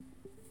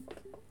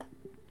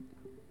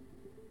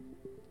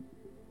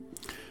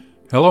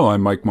Hello,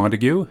 I'm Mike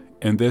Montague,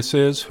 and this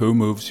is Who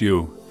Moves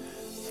You?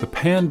 The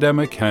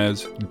pandemic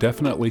has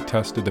definitely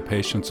tested the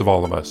patience of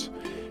all of us.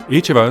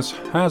 Each of us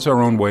has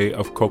our own way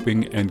of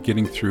coping and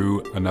getting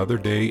through another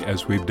day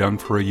as we've done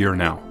for a year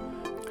now.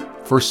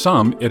 For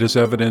some, it is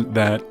evident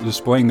that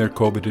displaying their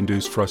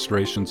COVID-induced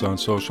frustrations on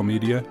social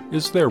media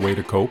is their way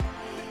to cope.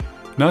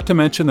 Not to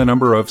mention the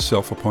number of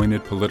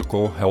self-appointed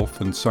political, health,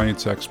 and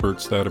science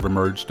experts that have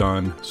emerged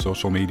on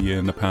social media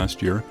in the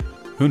past year.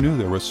 Who knew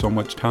there was so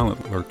much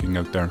talent lurking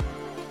out there?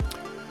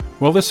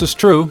 Well, this is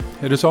true.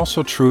 It is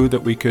also true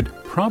that we could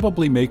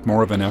probably make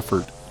more of an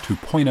effort to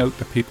point out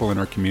the people in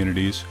our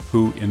communities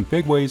who, in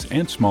big ways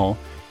and small,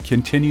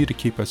 continue to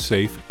keep us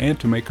safe and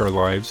to make our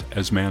lives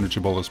as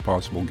manageable as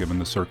possible given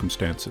the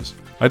circumstances.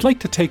 I'd like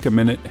to take a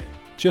minute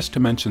just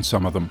to mention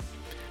some of them.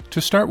 To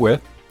start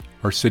with,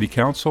 our City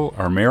Council,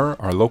 our Mayor,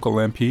 our local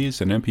MPs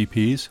and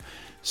MPPs,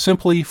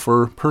 simply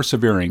for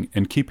persevering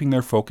and keeping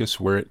their focus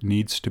where it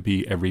needs to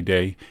be every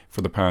day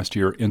for the past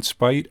year in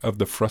spite of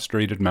the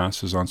frustrated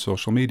masses on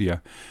social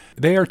media.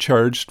 They are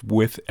charged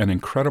with an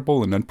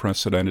incredible and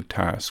unprecedented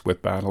task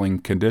with battling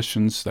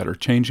conditions that are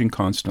changing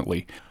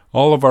constantly.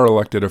 All of our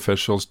elected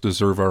officials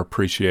deserve our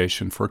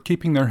appreciation for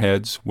keeping their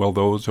heads while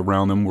those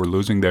around them were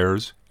losing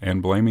theirs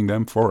and blaming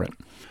them for it.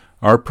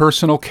 Our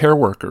personal care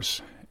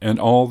workers and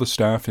all the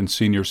staff in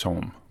seniors'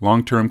 home,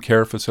 long-term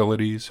care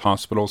facilities,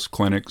 hospitals,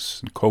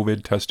 clinics, and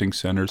COVID testing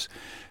centers,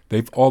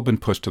 they've all been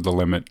pushed to the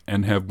limit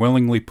and have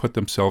willingly put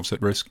themselves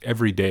at risk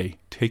every day,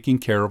 taking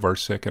care of our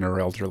sick and our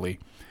elderly.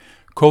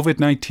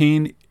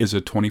 COVID-19 is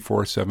a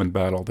 24/7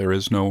 battle. There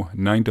is no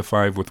 9 to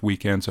 5 with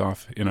weekends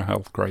off in a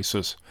health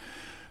crisis.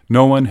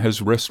 No one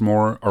has risked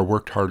more or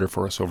worked harder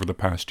for us over the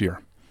past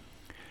year.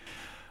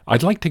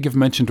 I'd like to give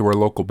mention to our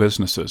local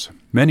businesses.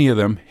 Many of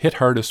them hit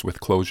hardest with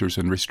closures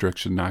and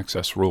restriction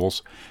access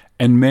rules,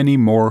 and many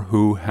more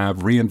who have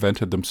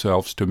reinvented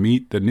themselves to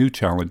meet the new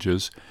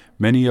challenges,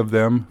 many of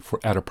them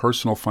at a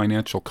personal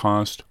financial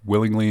cost,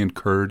 willingly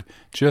incurred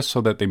just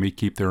so that they may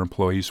keep their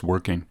employees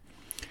working.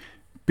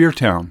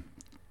 Beertown,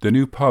 the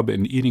new pub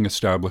and eating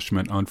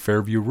establishment on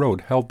Fairview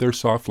Road, held their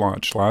soft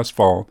launch last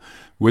fall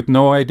with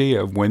no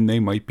idea of when they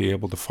might be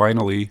able to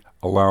finally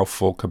allow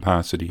full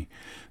capacity.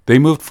 They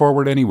moved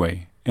forward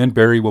anyway, and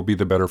Barrie will be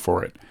the better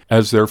for it,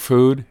 as their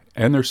food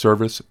and their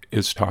service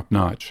is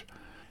top-notch.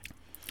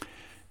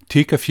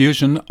 Tikka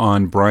Fusion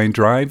on Bryan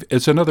Drive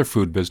is another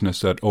food business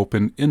that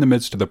opened in the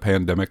midst of the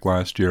pandemic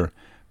last year.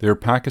 Their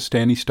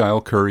Pakistani-style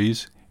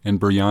curries and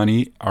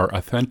biryani are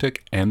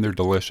authentic and they're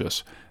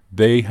delicious.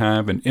 They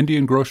have an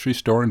Indian grocery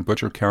store and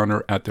butcher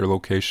counter at their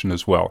location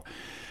as well.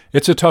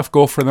 It's a tough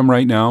go for them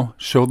right now.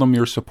 Show them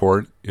your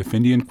support. If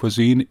Indian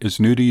cuisine is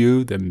new to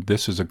you, then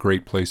this is a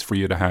great place for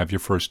you to have your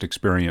first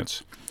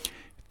experience.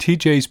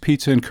 TJ's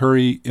Pizza and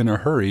Curry in a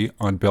Hurry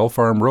on Bell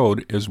Farm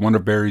Road is one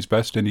of Barrie's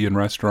best Indian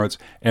restaurants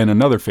and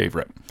another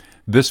favorite.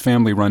 This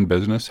family-run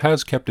business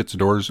has kept its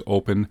doors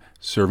open,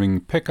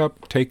 serving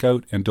pickup,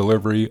 takeout, and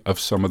delivery of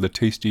some of the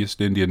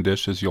tastiest Indian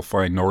dishes you'll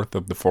find north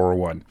of the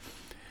 401.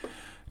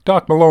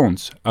 Doc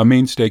Malone's, a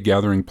mainstay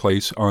gathering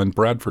place on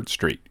Bradford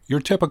Street, your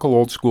typical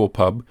old-school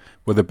pub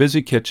with a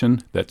busy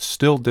kitchen that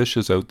still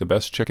dishes out the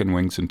best chicken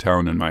wings in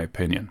town, in my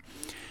opinion.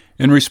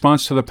 In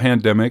response to the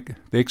pandemic,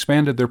 they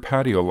expanded their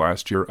patio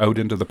last year out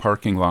into the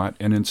parking lot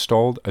and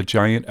installed a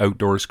giant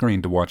outdoor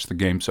screen to watch the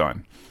games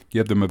on.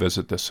 Give them a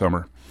visit this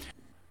summer.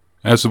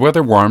 As the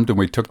weather warmed and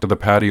we took to the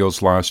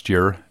patios last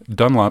year,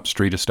 Dunlop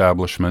Street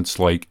establishments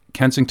like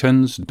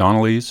Kensington's,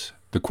 Donnelly's,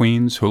 the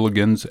Queen's,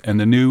 Hooligans, and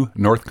the new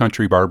North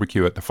Country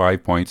Barbecue at the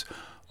 5 Points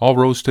all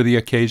rose to the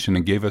occasion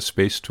and gave us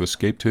space to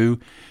escape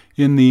to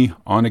in the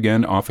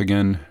on-again,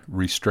 off-again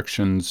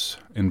restrictions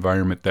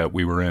environment that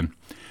we were in.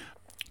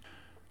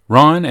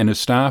 Ron and his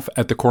staff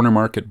at the Corner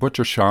Market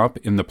Butcher Shop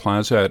in the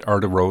plaza at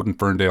Arda Road and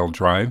Ferndale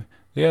Drive,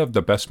 they have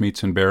the best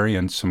meats in Barrie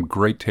and some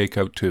great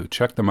takeout too.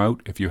 Check them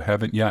out if you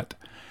haven't yet.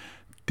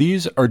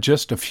 These are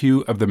just a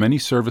few of the many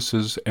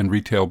services and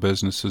retail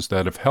businesses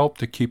that have helped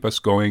to keep us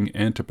going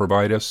and to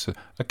provide us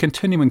a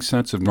continuing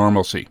sense of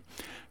normalcy.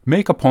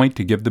 Make a point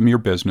to give them your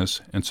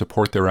business and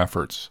support their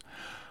efforts.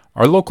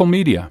 Our local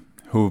media,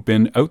 who have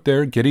been out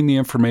there getting the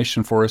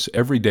information for us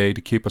every day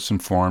to keep us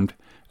informed,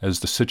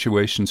 as the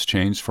situations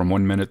change from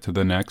one minute to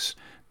the next,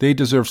 they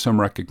deserve some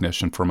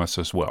recognition from us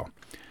as well.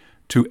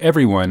 To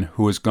everyone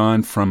who has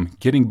gone from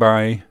getting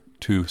by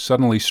to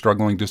suddenly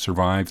struggling to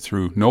survive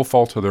through no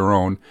fault of their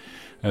own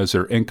as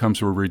their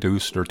incomes were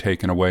reduced or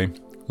taken away,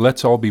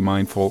 let's all be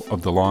mindful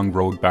of the long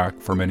road back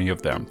for many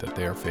of them that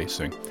they are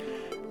facing.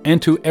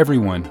 And to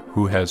everyone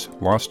who has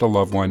lost a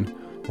loved one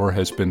or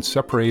has been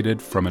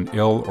separated from an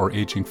ill or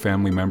aging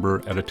family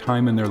member at a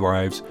time in their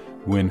lives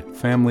when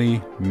family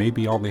may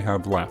be all they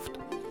have left.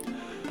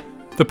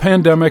 The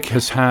pandemic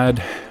has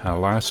had a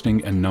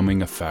lasting and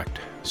numbing effect.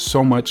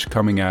 So much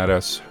coming at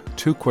us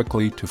too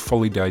quickly to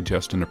fully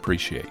digest and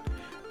appreciate.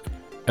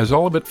 As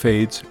all of it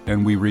fades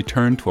and we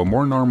return to a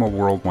more normal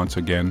world once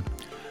again,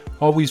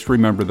 always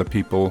remember the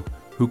people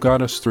who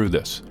got us through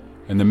this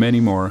and the many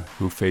more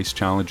who face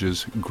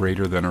challenges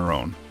greater than our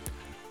own.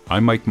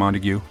 I'm Mike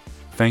Montague.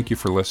 Thank you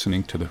for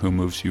listening to the Who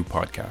Moves You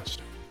podcast.